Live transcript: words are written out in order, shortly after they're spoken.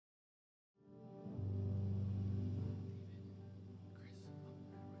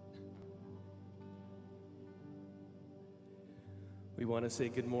We want to say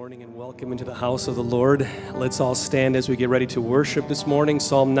good morning and welcome into the house of the Lord. Let's all stand as we get ready to worship this morning.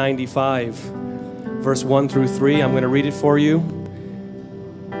 Psalm 95, verse 1 through 3. I'm going to read it for you.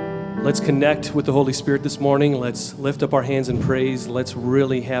 Let's connect with the Holy Spirit this morning. Let's lift up our hands in praise. Let's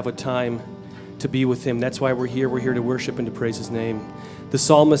really have a time to be with Him. That's why we're here. We're here to worship and to praise His name. The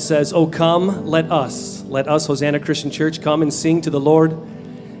psalmist says, "Oh, come, let us, Hosanna Christian Church, come and sing to the Lord,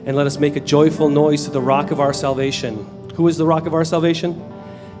 and let us make a joyful noise to the rock of our salvation." Who is the rock of our salvation?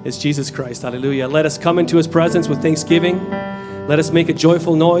 It's Jesus Christ. Hallelujah. Let us come into His presence with thanksgiving. Let us make a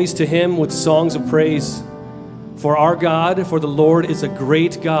joyful noise to Him with songs of praise. For our God, for the Lord is a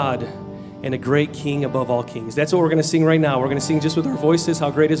great God and a great King above all kings. That's what we're going to sing right now. We're going to sing just with our voices,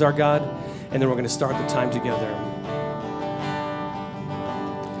 how great is our God, and then we're going to start the time together.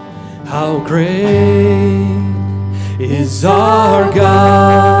 How great is our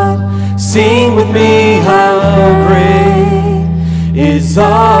God. Sing with me, how great is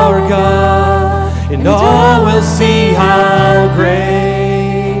our God, and all will see how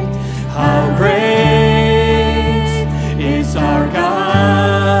great is our God.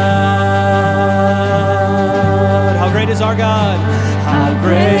 How great is our God? How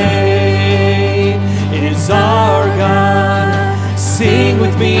great is our God? Sing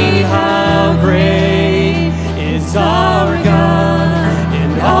with me, how great is our God.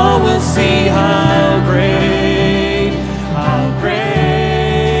 All will see how great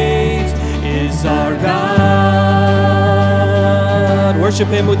is our God. Worship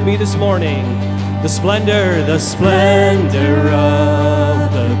Him with me this morning. The splendor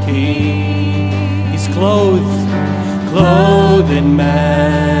of the King. He's clothed in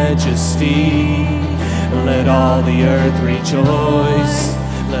majesty. Let all the earth rejoice.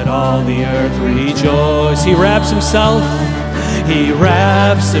 Let all the earth rejoice. He wraps Himself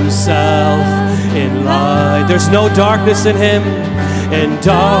in light. There's no darkness in Him, and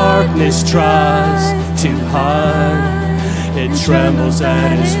darkness tries to hide. It trembles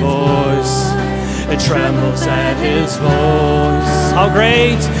at His voice. It trembles at His voice. How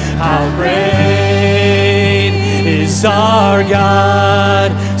great is our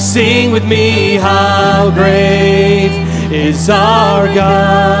God. Sing with me, how great is our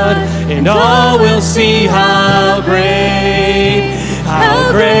God, and all will see how great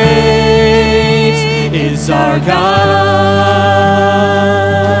is our God.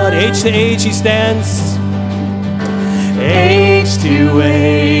 Age to age He stands. Age to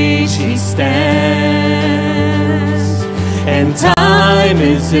age He stands, and time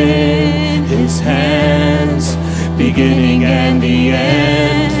is in His hands. Beginning and the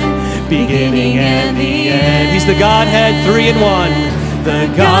end. Beginning and the end. He's the Godhead, 3 in 1. The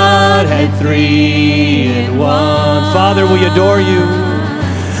Godhead, 3 in 1. Father, we adore You.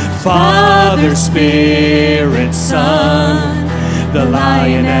 Father, Spirit, Son. The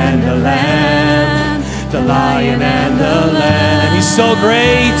Lion and the Lamb. The Lion and the Lamb. He's so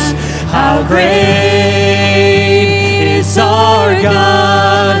great. How great is our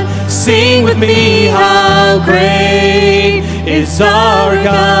God. Sing with me, how great is our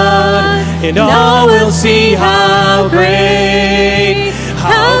God, and all will see how great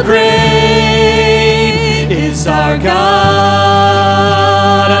is our God.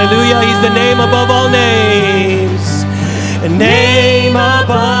 Hallelujah. He's the name above all names. A name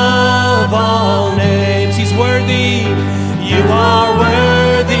above all names. He's worthy. You are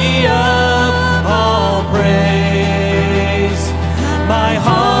worthy of all praise. My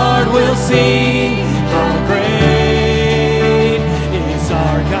heart will sing how great is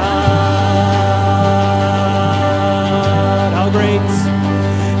our God. How great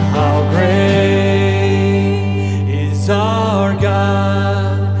is our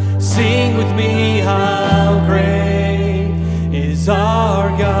God. Sing with me, how great is our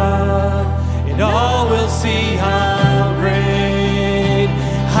God, and all will see how great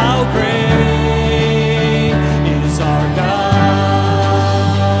is our God.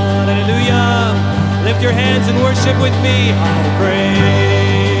 Hallelujah. Lift your hands and worship with me. How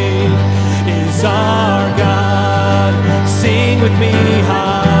great is our God. Sing with me,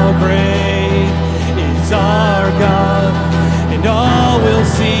 how great is our God, and all will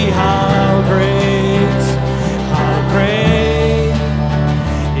see how great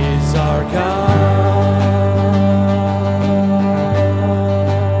is our God.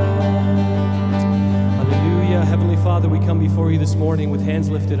 Hallelujah. Heavenly Father, we come before You this morning with hands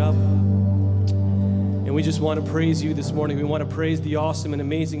lifted up. And we just want to praise You this morning. We want to praise the awesome and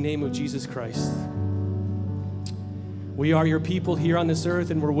amazing name of Jesus Christ. We are Your people here on this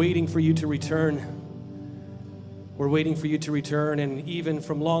earth, and we're waiting for You to return. We're waiting for You to return. And even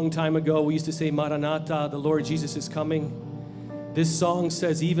from long time ago, we used to say, Maranatha, the Lord Jesus is coming. This song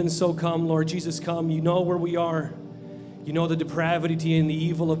says, even so come, Lord Jesus, come. You know where we are. You know the depravity and the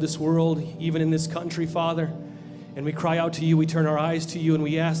evil of this world, even in this country, Father. And we cry out to you, we turn our eyes to you, and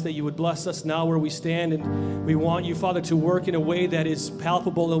we ask that you would bless us now where we stand. And we want you, Father, to work in a way that is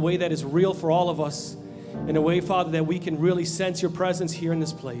palpable, in a way that is real for all of us, in a way, Father, that we can really sense your presence here in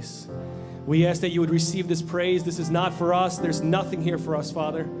this place. We ask that you would receive this praise. This is not for us. There's nothing here for us,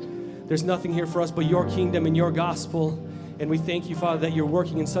 Father. There's nothing here for us but your kingdom and your gospel. And we thank you, Father, that you're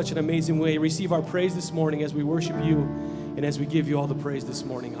working in such an amazing way. Receive our praise this morning as we worship you and as we give you all the praise this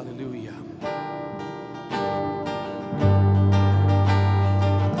morning. Hallelujah.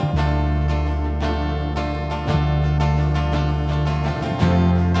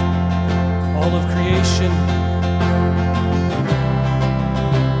 All of creation,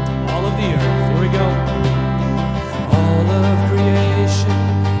 all of the earth. Here we go. All of creation,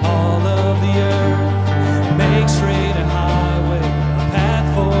 all of the earth, make straight a highway, a path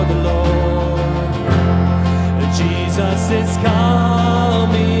for the Lord. Jesus is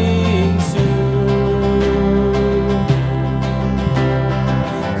coming soon.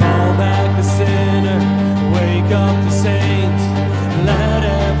 Call back the sinner, wake up the saint, let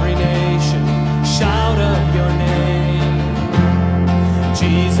every nation shout of your name.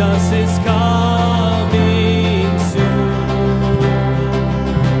 Jesus is coming soon.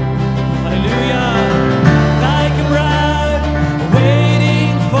 Hallelujah. Like a bride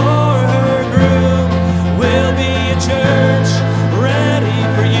waiting for her groom, we'll be a church ready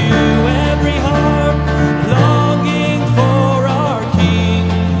for you. Every heart longing for our King,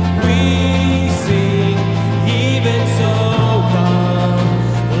 we sing, even so come,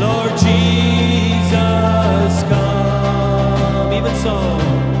 Lord Jesus, come.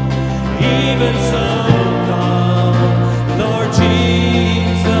 Even so come, Lord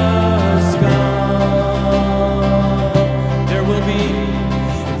Jesus, come. There will be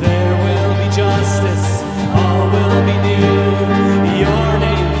justice, all will be new. Your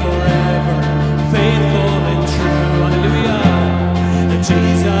name forever, faithful and true. Hallelujah.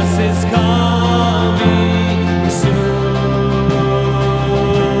 Jesus is coming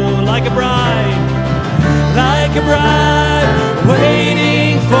soon. Like a bride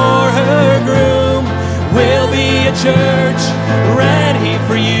waiting for her groom, we'll be a church ready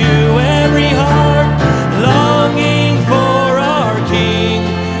for you. Every heart longing for our King,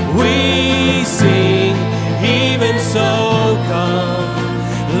 we sing, even so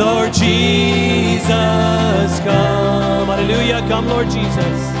come, Lord Jesus, come. Hallelujah. Come, Lord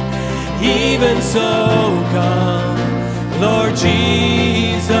Jesus. Even so come, Lord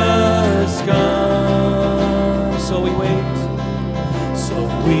Jesus, come. So we wait.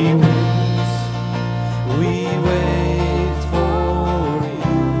 We wait for you.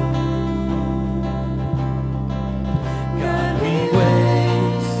 God, we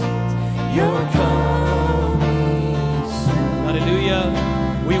wait, you're coming soon. Hallelujah.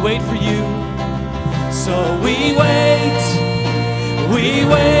 We wait for you. So we wait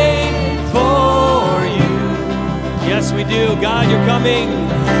for you. Yes, we do. God, you're coming.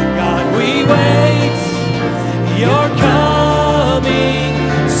 God, we wait, you're coming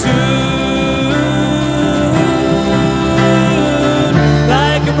soon.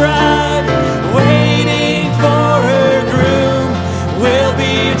 Like a bride waiting for her groom, we'll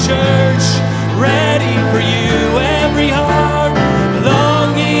be a church ready for you. Every heart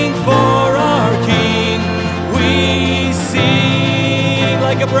longing for our King, we sing.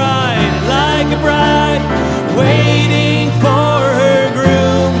 Like a bride waiting for her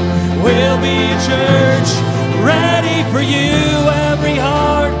groom, we'll be a church ready for you. Every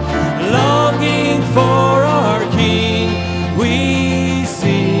heart longing for our King, we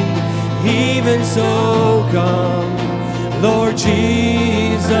sing. Even so come, Lord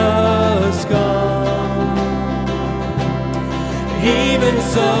Jesus, come. Even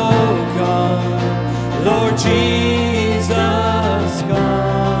so come, Lord Jesus,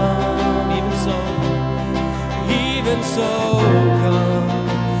 come. Even so come,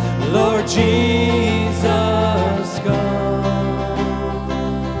 Lord Jesus, come.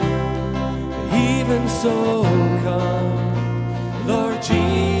 Even so come, Lord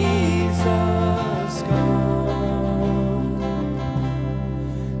Jesus, come.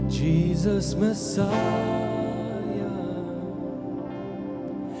 Jesus Messiah,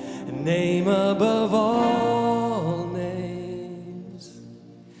 name above all names,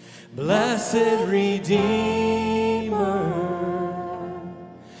 blessed Redeemer,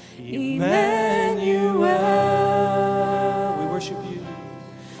 Emmanuel. We worship you,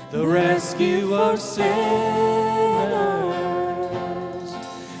 the rescue of sinners,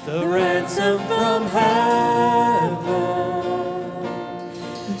 the ransom from heaven,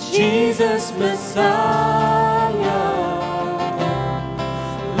 Jesus Messiah,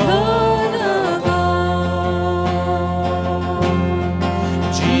 Lord of all.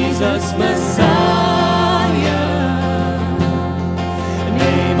 Jesus Messiah,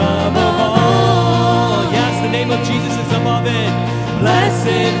 name above all. Yes, the name of Jesus is above it.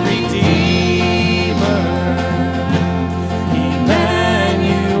 Blessed Redeemer,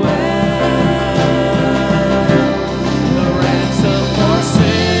 Emmanuel, the ransom for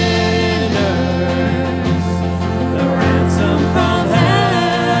sinners, the ransom from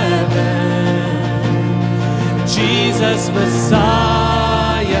heaven. Jesus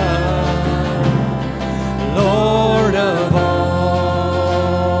Messiah, Lord of all.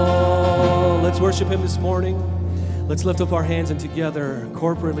 Let's worship him this morning. Let's lift up our hands and together,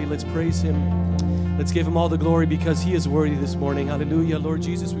 corporately, let's praise him. Let's give him all the glory because he is worthy this morning. Hallelujah. Lord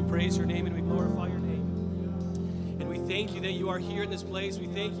Jesus, we praise your name and we glorify your name. And we thank you that you are here in this place. We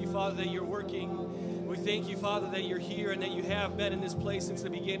thank you, Father, that you're working. We thank you, Father, that you're here and that you have been in this place since the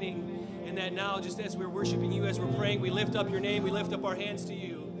beginning. And that now, just as we're worshiping you, as we're praying, we lift up your name, we lift up our hands to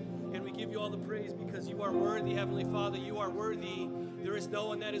you. And we give you all the praise because you are worthy, Heavenly Father. You are worthy. There is no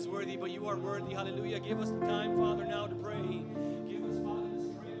one that is worthy, but you are worthy. Hallelujah. Give us the time, Father, now to pray. Give us, Father, the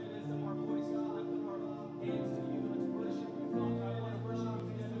strength to lift up our voice, God, lift up our hands to you. Let's worship you, Father. I want to worship you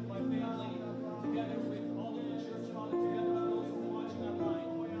together with my family, together with all of the church, Father, together with those who are watching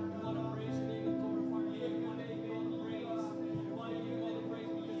online. We want to praise your name and glorify your name. We want to give you all the praise. We want to give you all the praise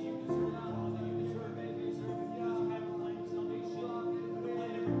because you deserve it, Father. You deserve it. You deserve it because you have a plan of salvation, a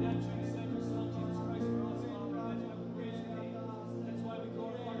plan of redemption. You sent your Son, Jesus Christ, for us, Father. That's why we praise your name. That's why we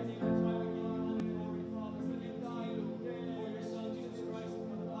glorify your name. That's why we give you all the glory, Father. We give to you for your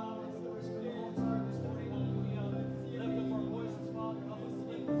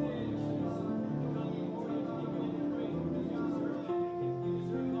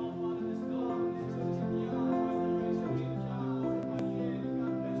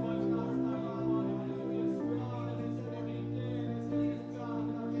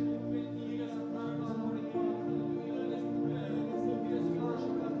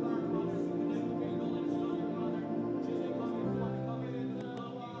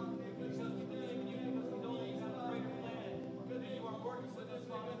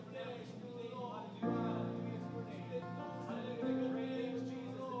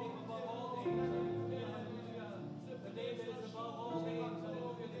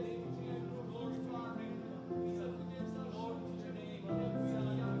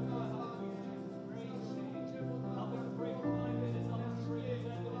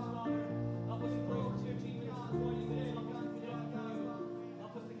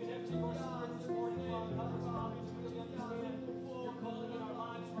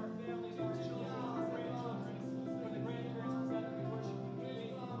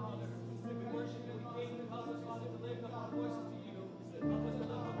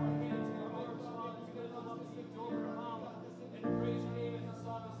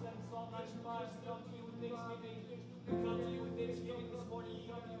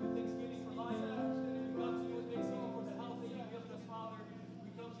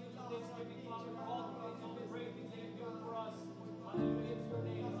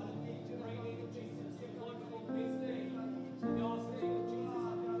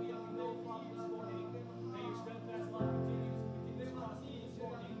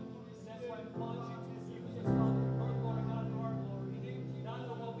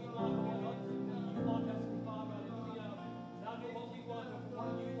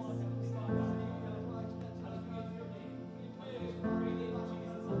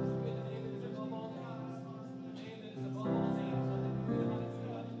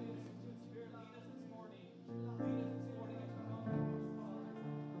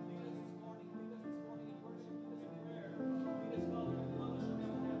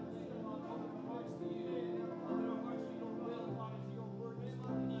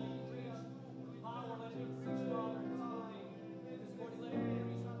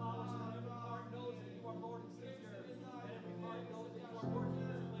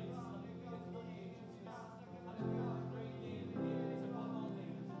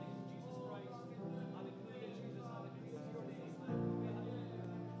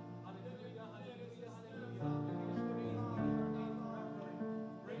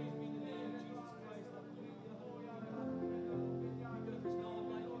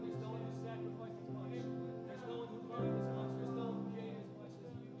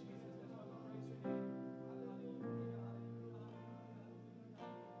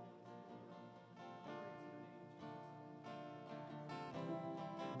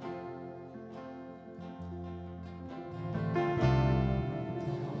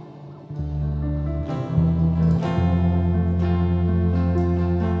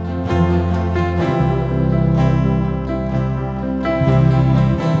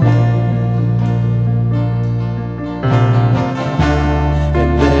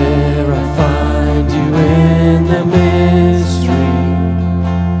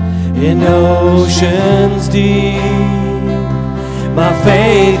in oceans deep, my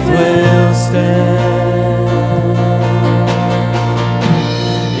faith will stand,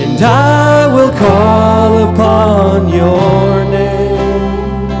 and I will call upon your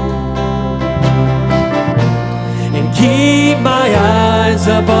name, and keep my eyes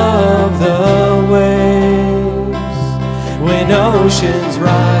above the waves. When oceans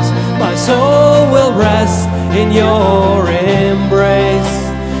rise, my soul will rest in your embrace,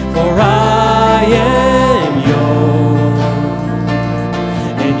 for I am yours,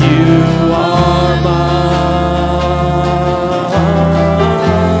 and you are mine.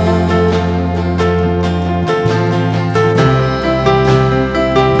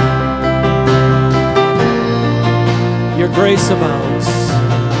 Your grace abounds.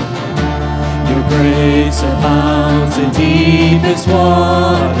 Your grace abounds in deepest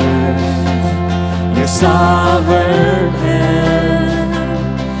waters. Your sovereign hand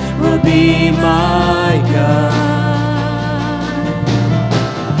will be my guide.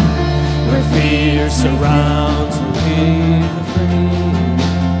 Where fear surrounds me,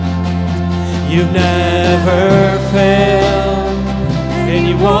 you've never failed, and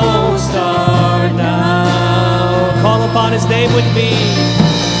you won't start now. Call upon his name with me,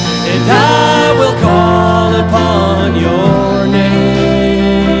 and I will call upon your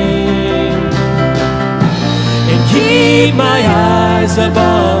name, and keep my eyes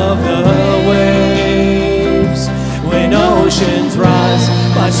above the waves. When oceans rise,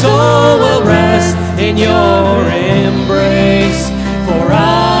 my soul will rest in your embrace, for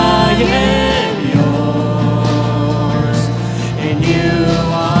I am yours, and you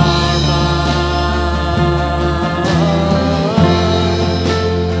are mine.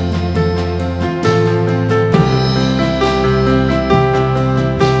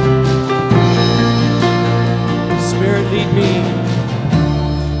 Spirit, lead me.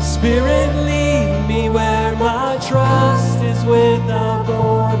 Spirit, lead me where my trust is without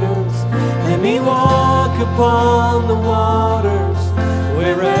borders. Let me walk upon the waters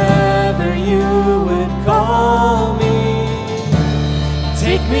wherever you would call me.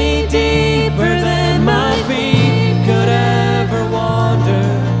 Take me deeper than my feet could ever wander,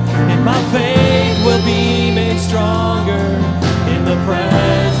 and my faith will be made stronger in the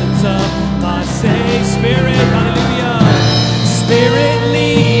presence of my Savior. Spirit, hallelujah. Spirit,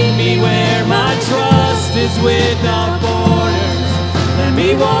 lead me where my trust is without borders. Let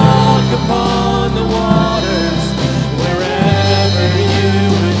me walk upon the waters wherever you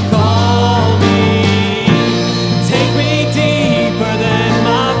would call me. Take me deeper than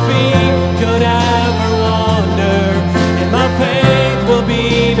my feet could ever wander, and my faith will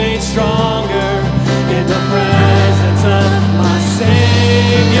be made stronger in the presence of my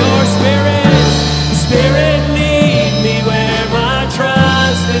Savior. Spirit, Spirit, lead me where my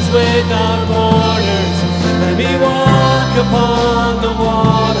trust is without borders. Let me walk upon the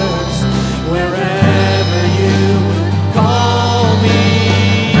waters wherever you would call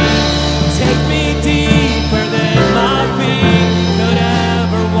me. Take me deeper than my feet could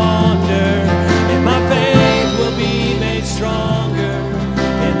ever wander, and my faith will be made stronger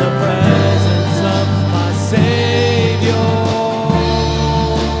in the presence of my Savior.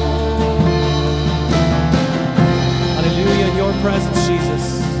 Hallelujah, in your presence, Jesus.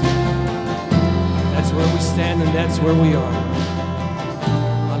 That's where we stand, and that's where we are.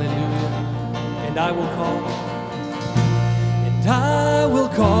 Hallelujah. And I will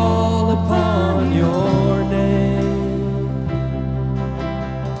call upon your name,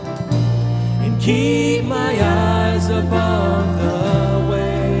 and keep my eyes above the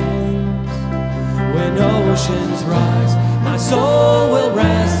waves. When oceans rise, my soul will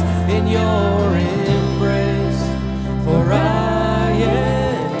rest in your embrace, for I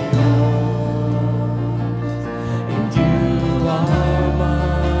am yours, and you are mine.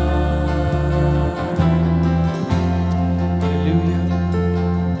 Hallelujah.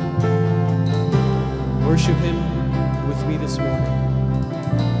 Worship him with me this morning.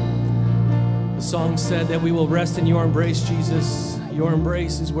 The song said that we will rest in your embrace, Jesus. Your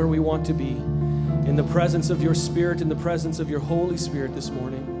embrace is where we want to be, in the presence of your Spirit, in the presence of your Holy Spirit this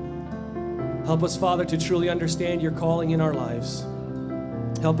morning. Help us, Father, to truly understand your calling in our lives.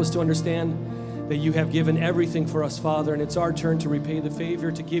 Help us to understand that you have given everything for us, Father, and it's our turn to repay the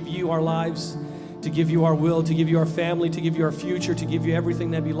favor, to give you our lives, to give you our will, to give you our family, to give you our future, to give you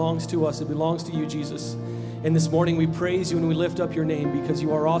everything that belongs to us. It belongs to you, Jesus. And this morning we praise you and we lift up your name because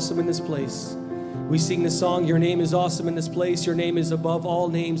you are awesome in this place. We sing this song, your name is awesome in this place. Your name is above all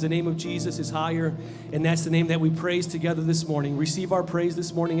names. The name of Jesus is higher, and that's the name that we praise together this morning. Receive our praise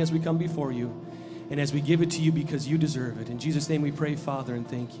this morning as we come before you. and as we give it to you because you deserve it. In Jesus' name we pray, Father, and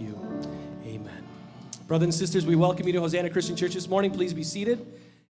thank you. Amen. Brothers and sisters, we welcome you to Hosanna Christian Church this morning. Please be seated.